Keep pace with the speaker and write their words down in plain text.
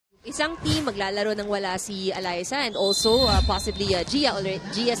Isang team maglalaro ng wala si Eliza and also possibly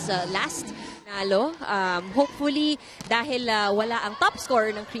Gia's last nalo. Hopefully, dahil wala ang top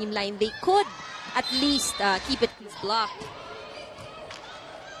scorer ng Creamline, they could at least keep it blocked.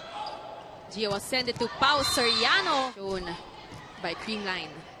 Gia will send it to Pau Soriano. Shown by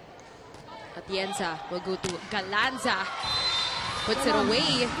Creamline. Atienza will go to Galanza. Puts it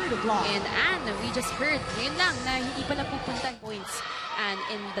away. And Anne, we just heard, yun lang, na hindi pala pupunta points. And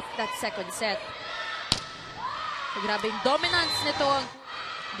in that second set. So, grabe yung dominance nito.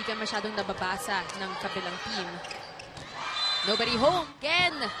 Hindi ka masyadong nababasa ng kabilang team. Nobody home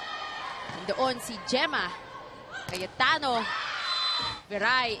again. Doon si Gemma. Cayetano.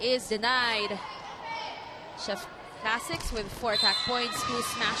 Viray is denied. Chef Classics with 4 attack points. School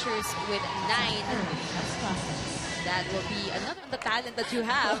Smashers with 9. That will be another the talent that you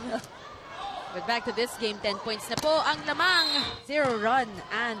have. But back to this game, 10 points na po ang lamang. 0 run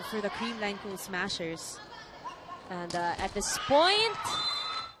and for the Creamline Cool Smashers. And at this point,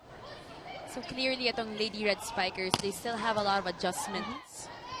 so clearly itong Lady Red Spikers, they still have a lot of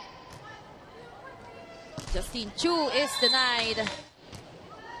adjustments. Justine Chu is denied.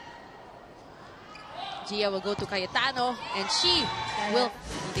 Gia will go to Cayetano and she will,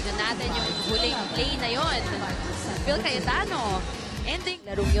 tingnan natin yung huling play na yon. Phil Cayetano. Ending.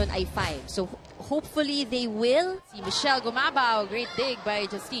 Larong yun ay 5. So hopefully they will. Si Michelle Gumabao, great dig by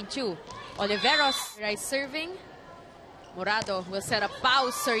Justine Chu. Oliveros, right serving. Morado will set up Pau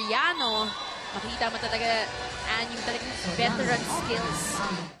Soriano. Makita mo talaga, and yung talagang veteran skills.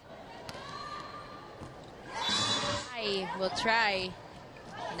 I will try.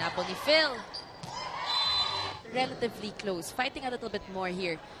 Napo ni Phil. Relatively close. Fighting a little bit more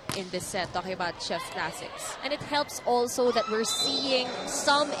here in this set. Talking about Chef's Classics. And it helps also that we're seeing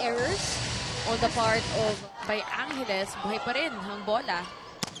some errors on the part of by Angeles. Buhay pa rin ang bola.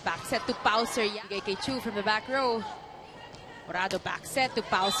 Back set to Pau Soriano. Kay Chu from the back row. Morado back set to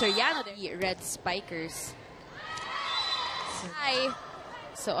Pau Soriano. The Red Spikers.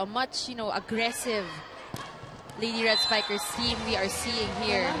 So a much, aggressive Lady Red Spikers team we are seeing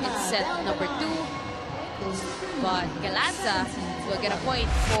here in set number 2. But Galanza will get a point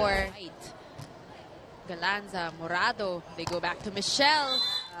for Galanza, Morado. They go back to Michelle.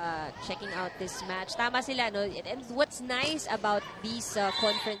 Checking out this match. Tama sila, no? And what's nice about these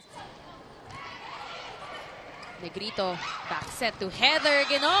conference... Negrito, back set to Heather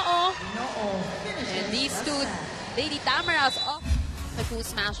Ginoo. And these two, Lady Tamaras off the Cool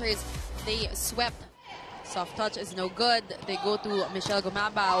Smashers. They swept. Soft touch is no good. They go to Michelle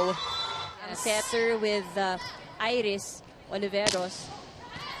Gumabao. Setter with Iris Oliveros.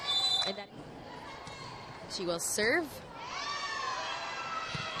 And then she will serve.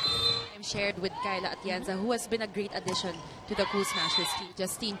 I'm shared with Kyla Atienza, who has been a great addition to the Cool Smashers team.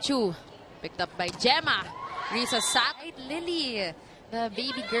 Justine Chu, picked up by Gemma. Risa Sat. Lily, the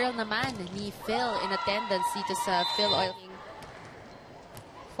baby girl naman ni Phil in attendance dito sa Phil Oil.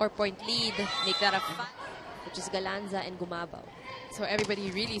 4-point lead. Make that a 5. Which is Galanza and Gumabao. So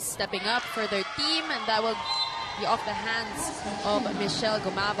everybody really stepping up for their team, and that will be off the hands of Michelle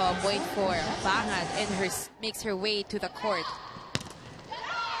Gumabao. Point for Bangad, and makes her way to the court.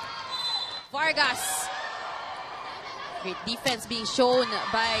 Vargas. Great defense being shown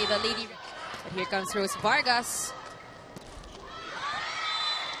by the Lady. But here comes Rose Vargas.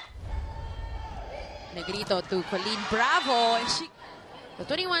 Negrito to Colleen Bravo. And she... So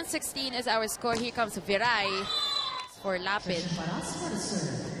 21-16 is our score. Here comes Viray for Lapid.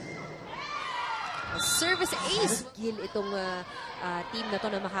 Service ace. Gil itong team na to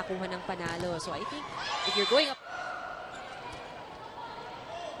na makakuha ng panalo. So I think if you're going up...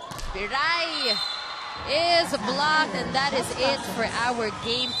 Viray is blocked, and that is it for our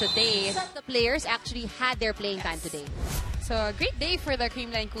game today. The players actually had their playing time today. So a great day for the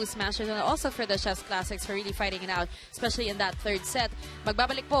Creamline Cool Smashers and also for the Chef's Classics for really fighting it out, especially in that third set.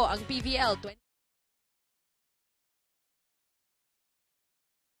 Magbabalik po ang PVL